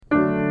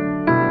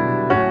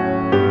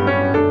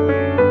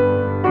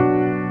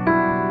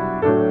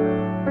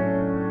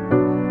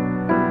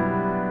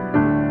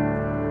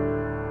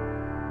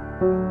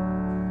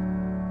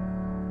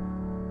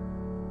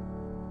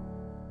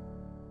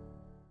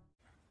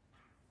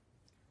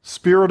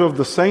Spirit of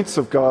the saints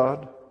of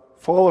God,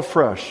 fall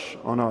afresh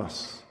on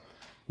us.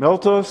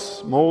 Melt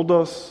us, mold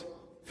us,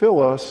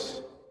 fill us,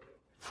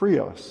 free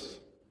us.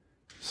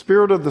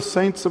 Spirit of the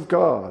saints of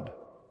God,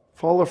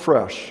 fall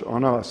afresh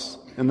on us.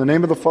 In the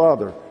name of the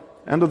Father,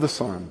 and of the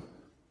Son,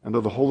 and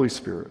of the Holy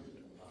Spirit.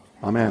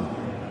 Amen.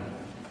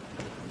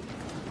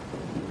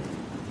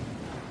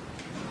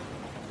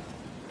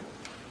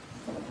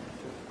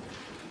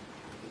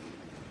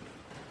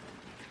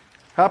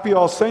 Happy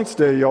All Saints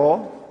Day,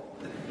 y'all.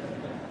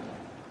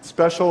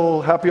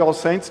 Special Happy All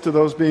Saints to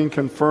those being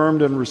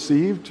confirmed and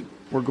received.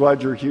 We're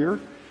glad you're here.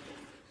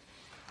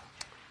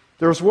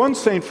 There's one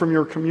saint from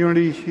your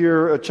community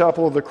here at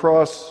Chapel of the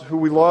Cross who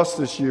we lost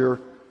this year,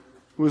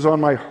 who is on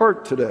my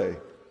heart today,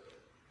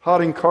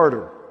 Hodding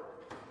Carter.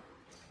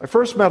 I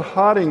first met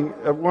Hodding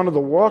at one of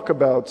the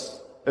walkabouts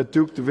at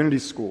Duke Divinity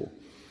School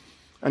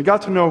and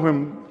got to know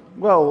him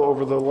well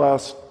over the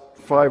last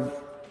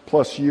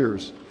 5+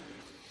 years.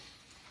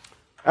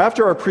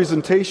 After our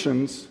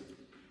presentations,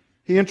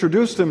 he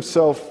introduced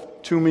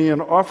himself to me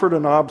and offered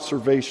an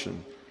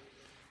observation.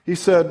 He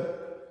said,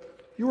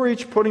 "You were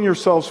each putting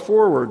yourselves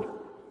forward,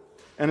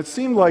 and it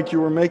seemed like you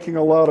were making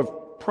a lot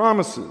of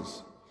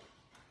promises.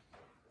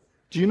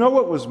 Do you know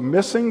what was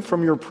missing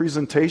from your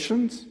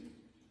presentations?"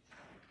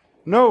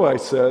 "No," I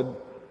said.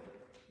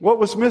 "What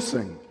was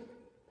missing?"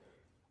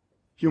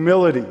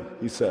 "Humility,"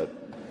 he said.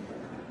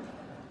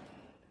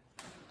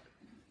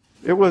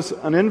 It was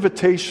an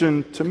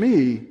invitation to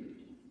me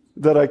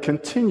that I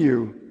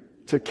continue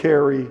to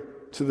carry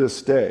to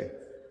this day.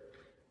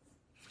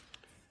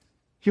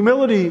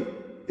 Humility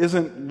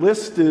isn't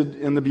listed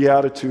in the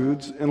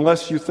Beatitudes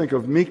unless you think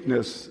of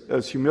meekness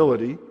as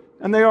humility,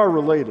 and they are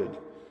related.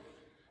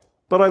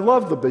 But I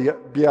love the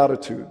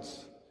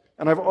Beatitudes,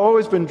 and I've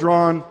always been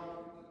drawn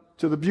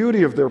to the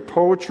beauty of their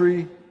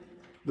poetry,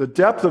 the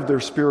depth of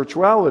their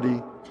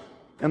spirituality,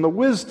 and the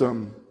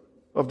wisdom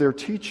of their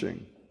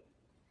teaching.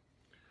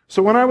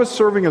 So when I was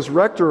serving as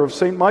rector of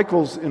St.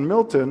 Michael's in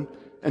Milton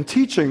and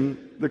teaching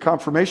the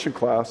confirmation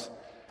class,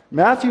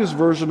 Matthew's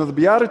version of the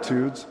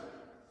Beatitudes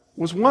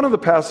was one of the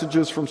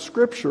passages from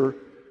Scripture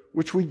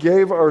which we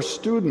gave our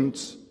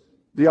students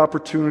the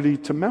opportunity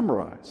to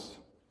memorize.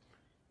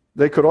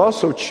 They could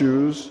also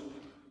choose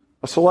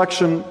a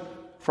selection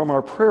from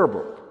our prayer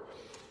book.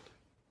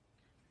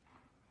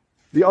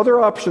 The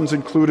other options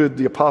included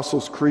the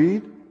Apostles'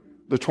 Creed,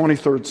 the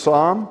 23rd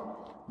Psalm,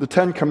 the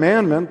 10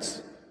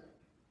 Commandments,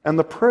 and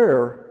the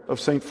prayer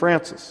of St.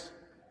 Francis.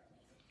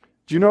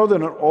 Do you know that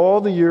in all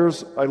the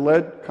years I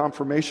led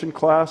confirmation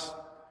class,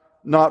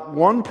 not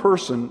one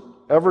person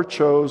ever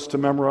chose to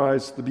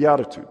memorize the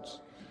Beatitudes?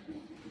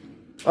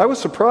 I was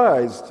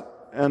surprised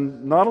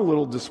and not a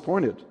little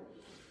disappointed.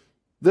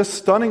 This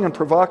stunning and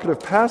provocative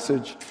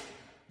passage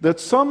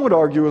that some would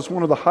argue is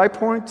one of the high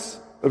points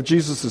of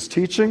Jesus'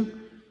 teaching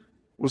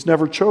was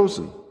never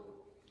chosen.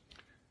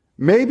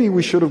 Maybe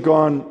we should have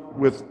gone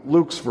with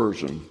Luke's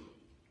version.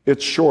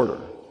 It's shorter.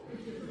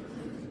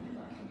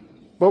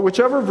 But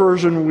whichever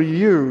version we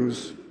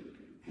use,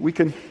 we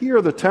can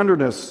hear the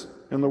tenderness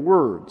in the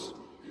words,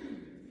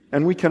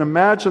 and we can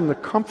imagine the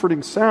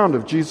comforting sound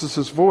of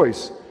Jesus'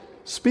 voice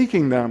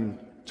speaking them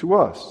to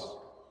us,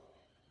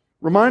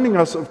 reminding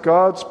us of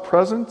God's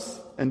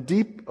presence and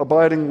deep,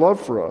 abiding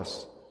love for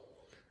us,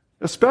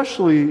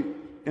 especially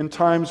in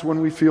times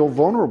when we feel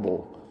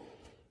vulnerable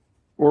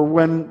or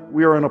when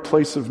we are in a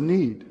place of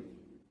need.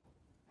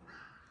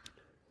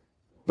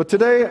 But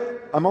today,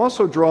 I'm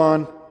also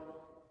drawn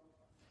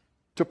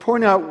to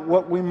point out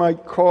what we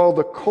might call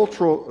the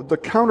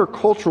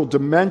countercultural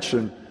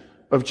dimension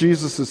of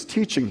Jesus'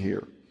 teaching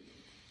here.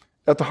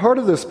 At the heart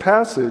of this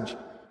passage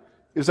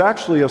is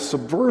actually a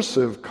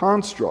subversive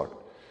construct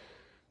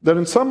that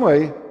in some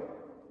way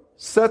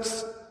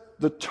sets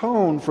the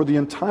tone for the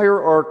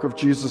entire arc of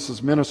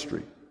Jesus'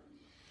 ministry.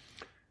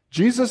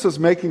 Jesus is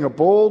making a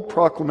bold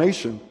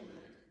proclamation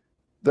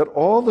that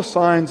all the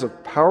signs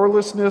of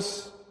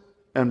powerlessness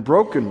and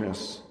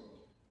brokenness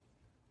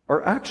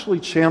are actually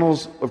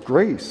channels of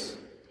grace,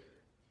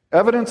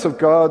 evidence of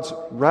God's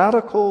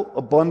radical,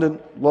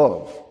 abundant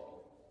love.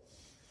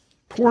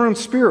 Poor in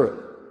spirit,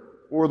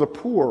 or the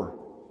poor,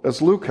 as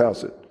Luke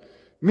has it,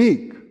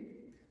 meek,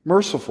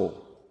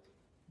 merciful,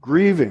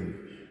 grieving,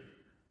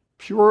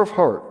 pure of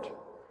heart,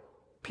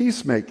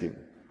 peacemaking,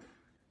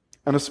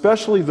 and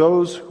especially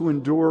those who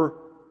endure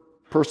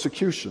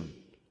persecution.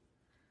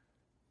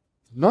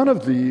 None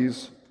of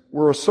these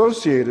were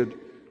associated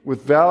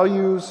with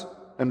values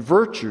and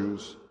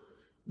virtues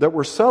that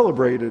were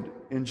celebrated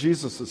in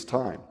Jesus'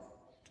 time.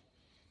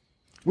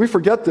 We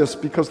forget this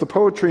because the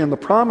poetry and the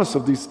promise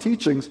of these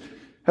teachings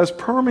has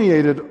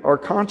permeated our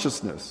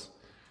consciousness.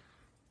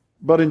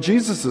 But in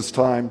Jesus'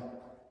 time,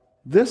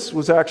 this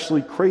was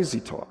actually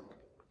crazy talk.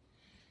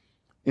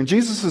 In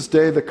Jesus'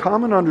 day, the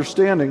common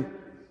understanding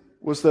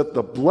was that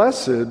the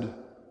blessed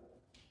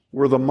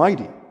were the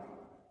mighty,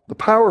 the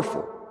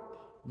powerful,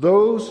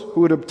 those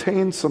who had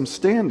obtained some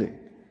standing,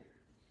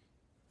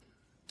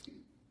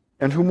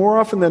 and who more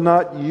often than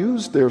not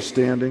used their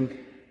standing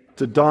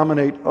to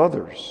dominate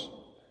others.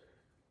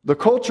 The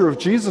culture of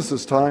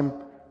Jesus' time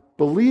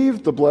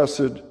believed the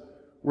blessed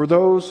were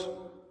those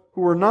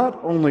who were not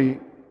only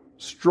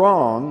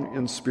strong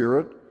in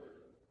spirit,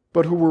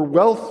 but who were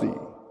wealthy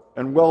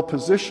and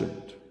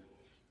well-positioned.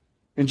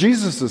 In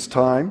Jesus'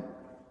 time,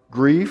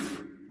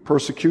 grief,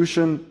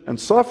 persecution, and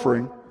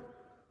suffering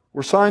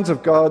were signs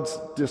of God's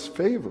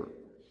disfavor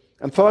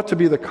and thought to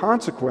be the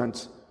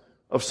consequence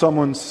of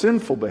someone's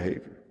sinful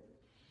behavior.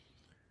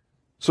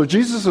 So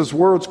Jesus'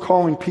 words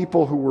calling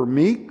people who were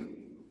meek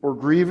or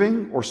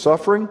grieving or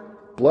suffering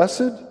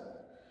blessed,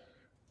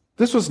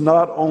 this was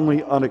not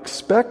only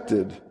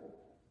unexpected,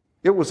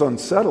 it was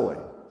unsettling.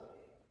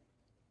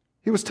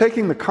 He was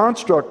taking the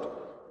construct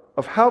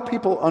of how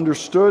people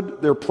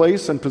understood their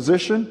place and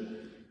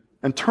position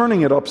and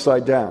turning it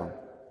upside down.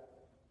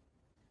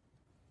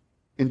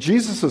 In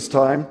Jesus'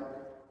 time,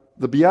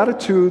 the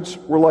Beatitudes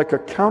were like a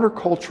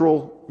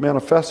countercultural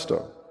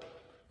manifesto,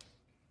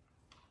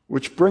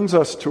 which brings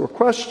us to a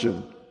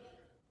question.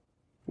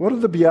 What are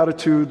the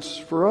Beatitudes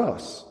for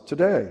us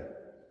today?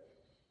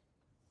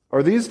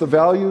 Are these the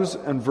values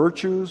and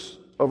virtues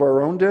of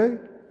our own day?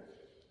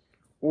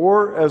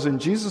 Or, as in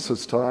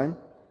Jesus' time,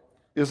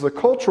 is the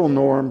cultural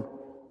norm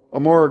a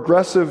more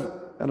aggressive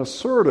and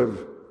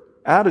assertive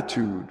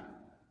attitude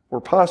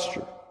or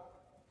posture?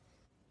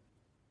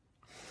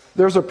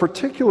 There's a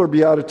particular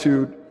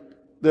beatitude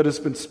that has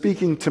been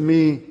speaking to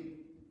me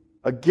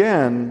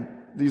again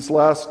these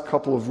last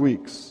couple of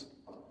weeks.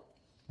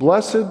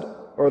 Blessed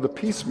are the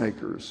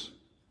peacemakers,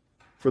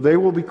 for they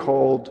will be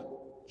called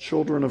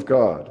children of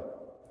God.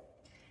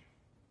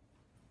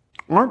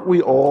 Aren't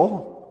we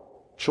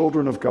all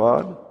children of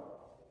God?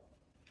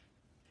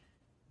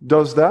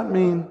 Does that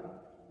mean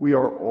we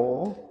are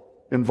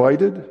all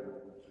invited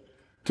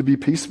to be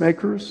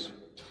peacemakers?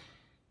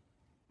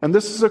 And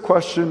this is a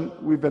question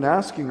we've been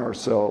asking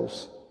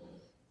ourselves,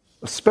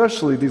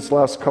 especially these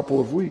last couple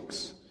of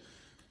weeks.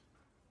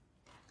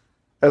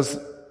 As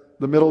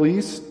the Middle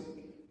East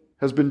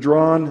has been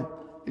drawn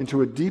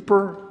into a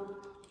deeper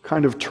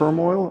kind of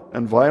turmoil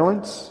and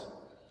violence,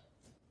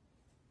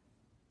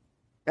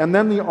 and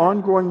then the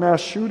ongoing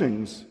mass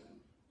shootings,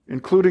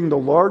 including the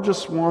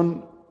largest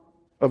one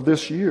of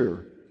this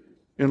year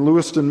in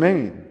Lewiston,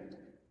 Maine,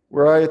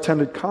 where I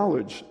attended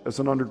college as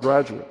an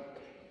undergraduate.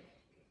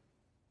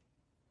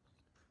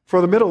 For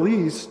the Middle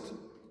East,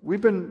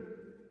 we've been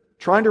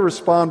trying to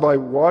respond by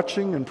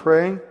watching and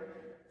praying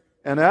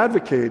and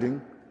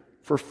advocating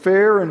for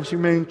fair and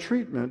humane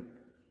treatment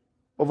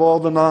of all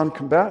the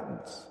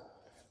non-combatants,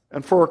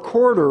 and for a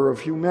corridor of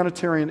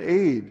humanitarian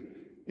aid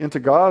into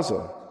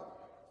Gaza,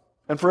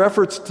 and for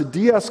efforts to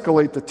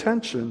de-escalate the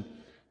tension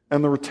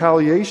and the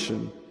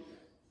retaliation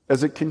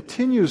as it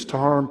continues to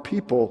harm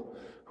people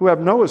who have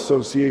no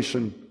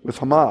association with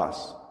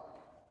Hamas.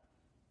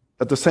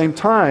 At the same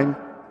time,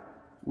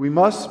 we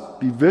must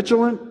be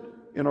vigilant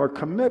in our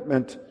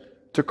commitment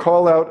to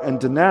call out and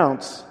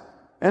denounce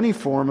any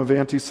form of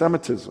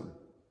anti-Semitism.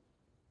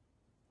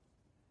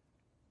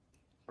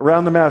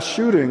 Around the mass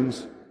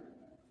shootings,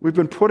 we've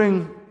been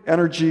putting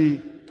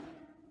energy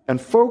and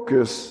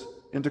focus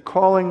into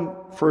calling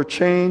for a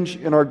change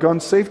in our gun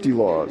safety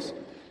laws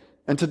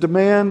and to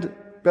demand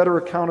better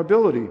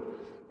accountability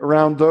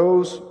around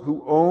those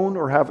who own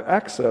or have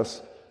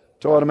access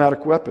to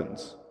automatic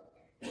weapons.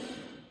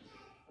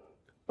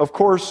 Of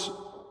course,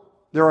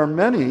 there are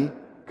many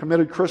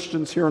committed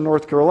Christians here in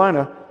North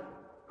Carolina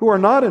who are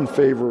not in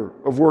favor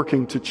of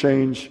working to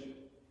change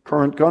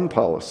current gun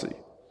policy.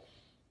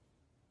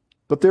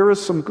 But there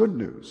is some good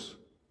news.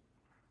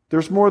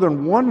 There's more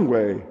than one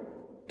way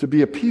to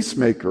be a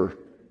peacemaker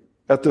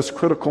at this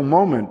critical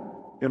moment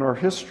in our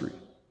history.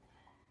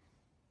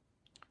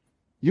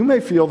 You may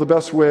feel the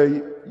best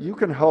way you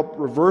can help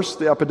reverse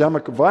the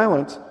epidemic of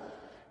violence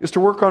is to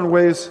work on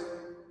ways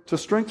to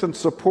strengthen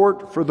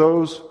support for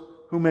those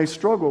who may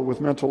struggle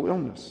with mental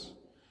illness,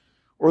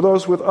 or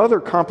those with other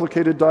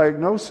complicated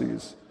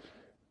diagnoses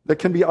that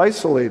can be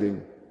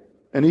isolating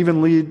and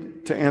even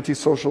lead to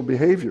antisocial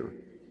behavior.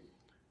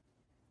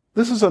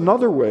 This is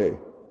another way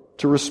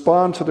to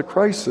respond to the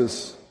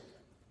crisis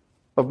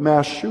of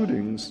mass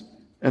shootings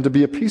and to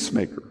be a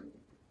peacemaker.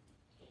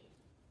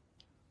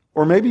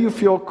 Or maybe you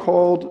feel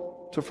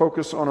called to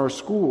focus on our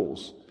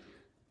schools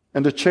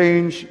and to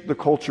change the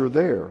culture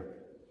there.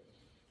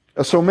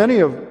 As so many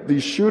of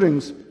these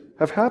shootings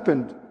have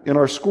happened in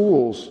our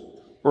schools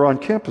or on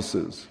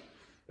campuses,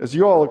 as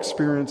you all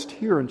experienced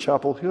here in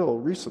Chapel Hill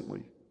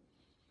recently.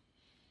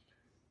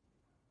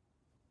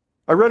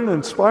 I read an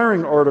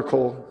inspiring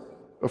article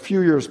a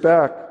few years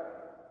back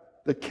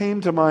that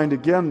came to mind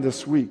again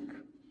this week.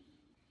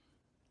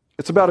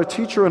 It's about a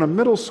teacher in a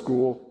middle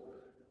school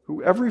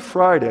who every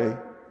Friday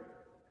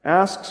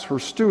asks her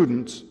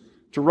students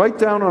to write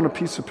down on a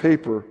piece of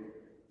paper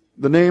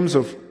the names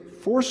of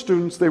 4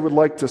 students they would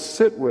like to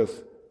sit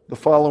with the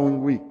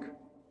following week.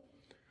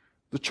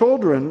 The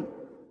children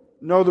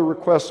know the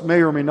request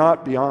may or may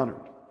not be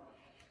honored.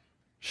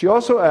 She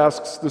also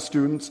asks the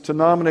students to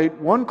nominate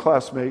one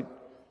classmate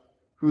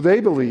who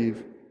they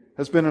believe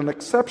has been an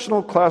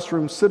exceptional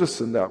classroom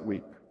citizen that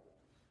week.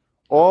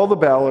 All the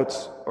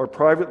ballots are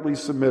privately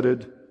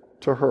submitted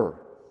to her.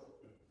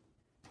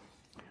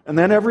 And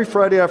then every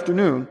Friday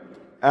afternoon,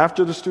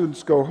 after the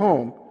students go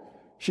home,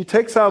 she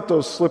takes out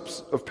those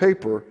slips of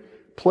paper,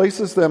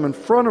 places them in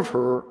front of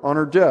her on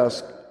her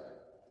desk,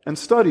 and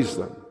studies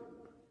them.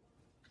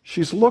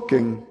 She's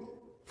looking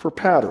for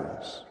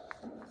patterns.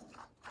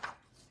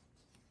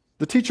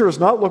 The teacher is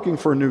not looking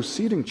for a new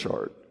seating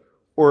chart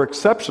or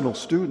exceptional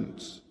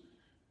students.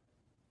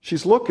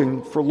 She's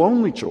looking for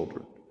lonely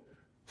children,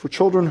 for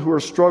children who are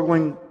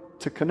struggling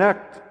to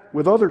connect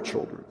with other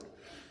children.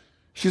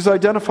 She's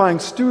identifying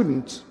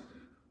students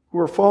who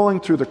are falling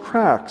through the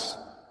cracks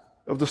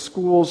of the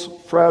school's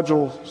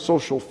fragile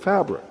social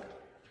fabric.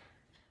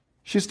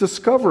 She's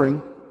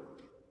discovering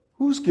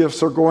whose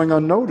gifts are going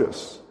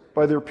unnoticed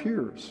by their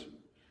peers,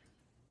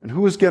 and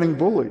who is getting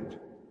bullied,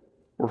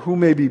 or who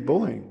may be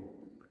bullying.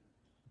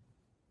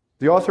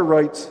 The author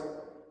writes,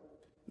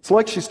 it's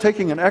like she's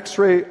taking an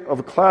X-ray of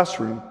a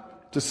classroom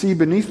to see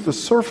beneath the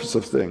surface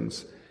of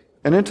things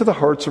and into the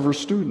hearts of her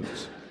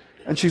students.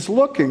 And she's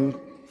looking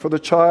for the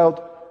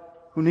child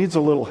who needs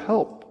a little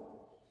help.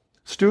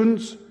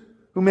 Students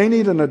who may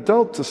need an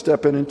adult to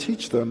step in and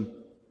teach them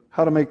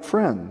how to make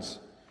friends,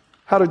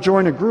 how to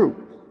join a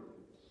group,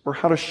 or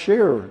how to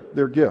share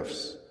their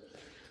gifts.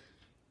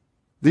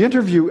 The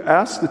interview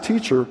asked the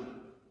teacher,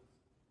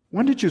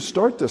 when did you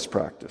start this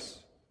practice?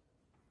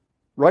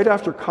 Right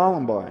after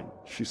Columbine,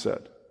 she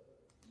said.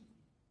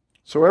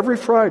 So every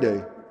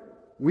Friday,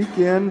 week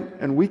in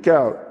and week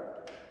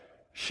out,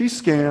 she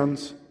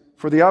scans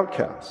for the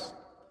outcast,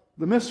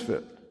 the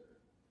misfit,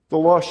 the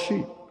lost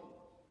sheep.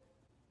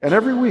 And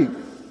every week,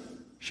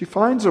 she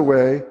finds a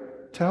way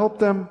to help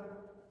them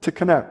to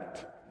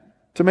connect,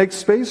 to make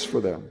space for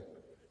them,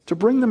 to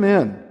bring them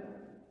in,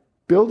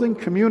 building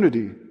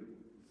community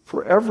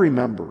for every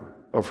member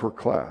of her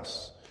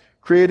class,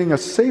 creating a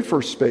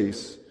safer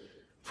space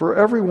for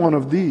every one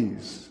of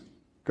these,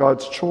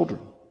 God's children.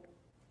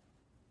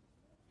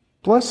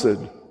 Blessed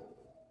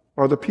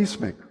are the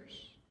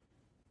peacemakers.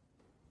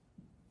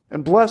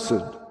 And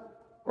blessed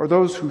are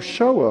those who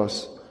show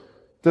us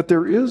that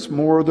there is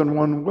more than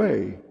one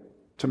way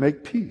to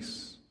make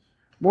peace,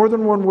 more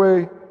than one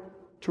way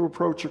to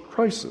approach a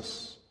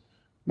crisis,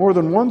 more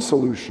than one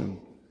solution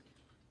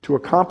to a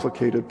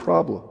complicated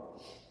problem.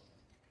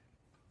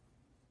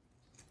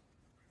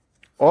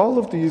 All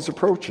of these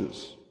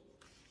approaches,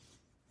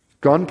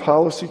 gun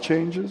policy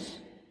changes,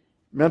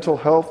 mental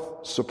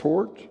health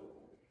support,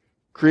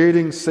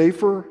 creating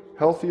safer,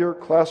 healthier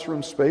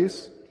classroom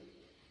space,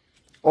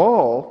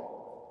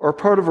 all are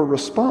part of a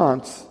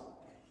response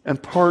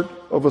and part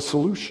of a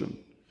solution.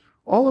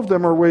 All of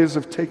them are ways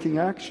of taking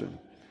action,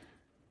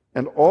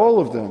 and all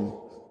of them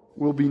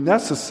will be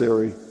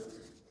necessary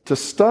to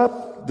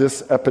stop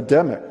this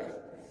epidemic,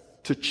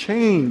 to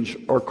change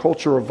our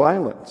culture of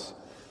violence,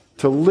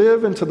 to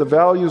live into the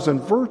values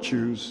and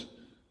virtues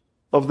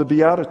of the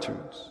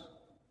Beatitudes.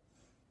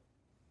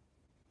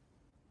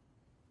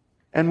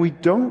 And we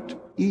don't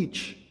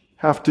each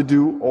have to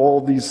do all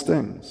these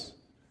things.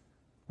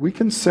 We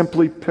can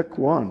simply pick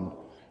one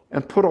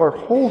and put our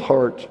whole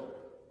heart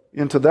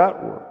into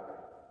that work.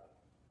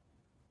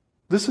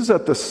 This is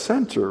at the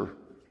center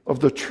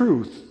of the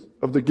truth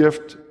of the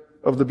gift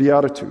of the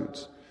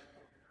Beatitudes.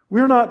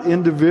 We're not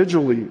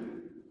individually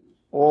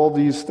all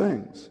these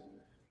things,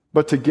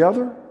 but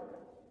together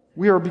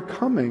we are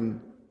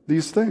becoming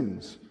these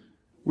things.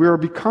 We are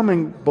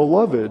becoming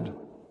beloved,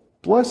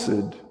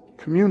 blessed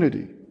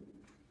community.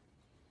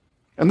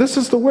 And this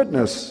is the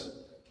witness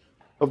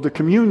of the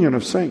communion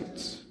of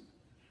saints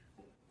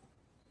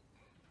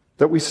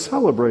that we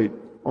celebrate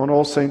on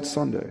All Saints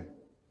Sunday.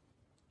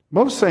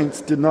 Most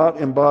saints did not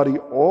embody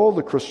all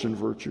the Christian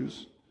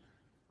virtues.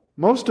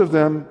 Most of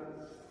them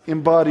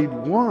embodied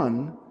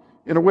one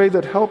in a way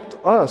that helped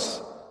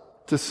us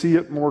to see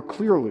it more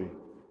clearly.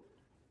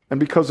 And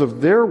because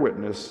of their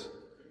witness,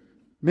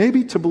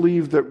 maybe to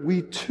believe that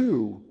we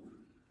too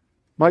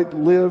might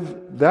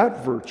live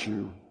that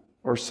virtue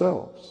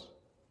ourselves.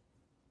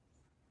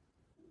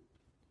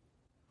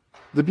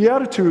 The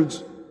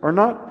Beatitudes are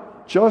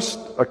not just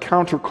a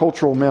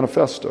countercultural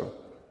manifesto.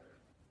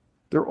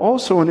 They're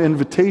also an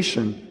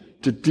invitation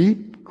to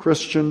deep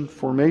Christian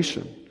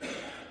formation.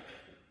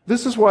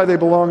 This is why they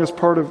belong as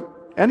part of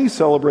any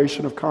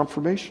celebration of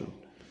confirmation.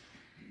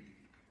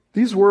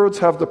 These words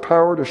have the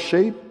power to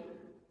shape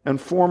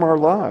and form our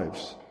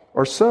lives,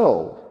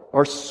 ourselves,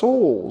 our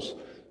souls,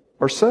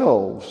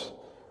 ourselves,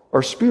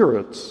 our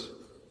spirits,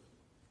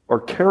 our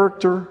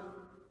character,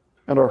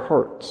 and our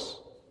hearts.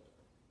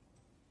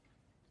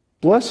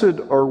 Blessed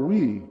are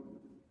we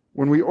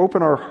when we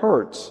open our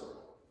hearts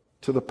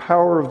to the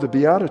power of the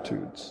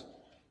Beatitudes,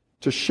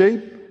 to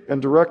shape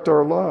and direct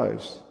our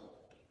lives,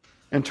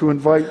 and to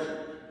invite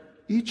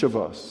each of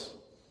us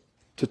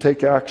to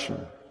take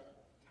action.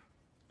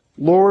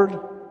 Lord,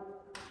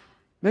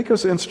 make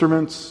us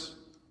instruments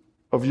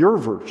of your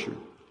virtue.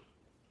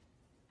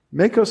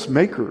 Make us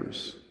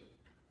makers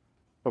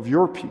of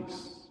your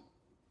peace.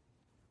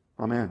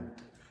 Amen.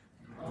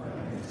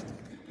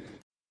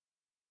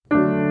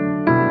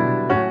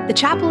 The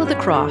Chapel of the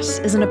Cross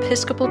is an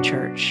Episcopal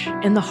church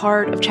in the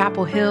heart of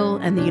Chapel Hill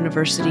and the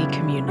university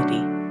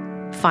community.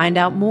 Find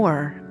out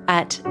more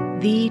at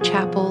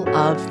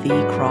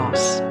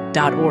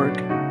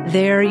thechapelofthecross.org.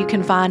 There you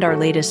can find our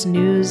latest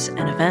news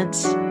and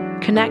events,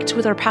 connect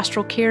with our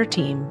pastoral care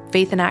team,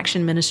 Faith in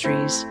Action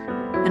Ministries,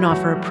 and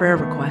offer a prayer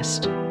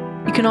request.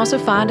 You can also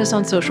find us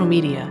on social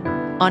media,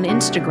 on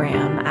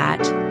Instagram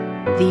at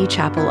The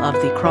Chapel of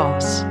the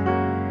Cross,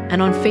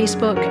 and on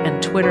Facebook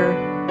and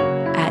Twitter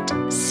at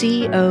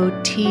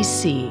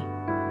COTC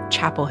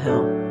Chapel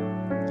Hill.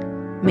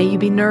 May you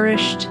be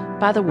nourished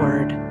by the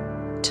word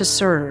to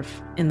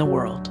serve in the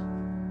world.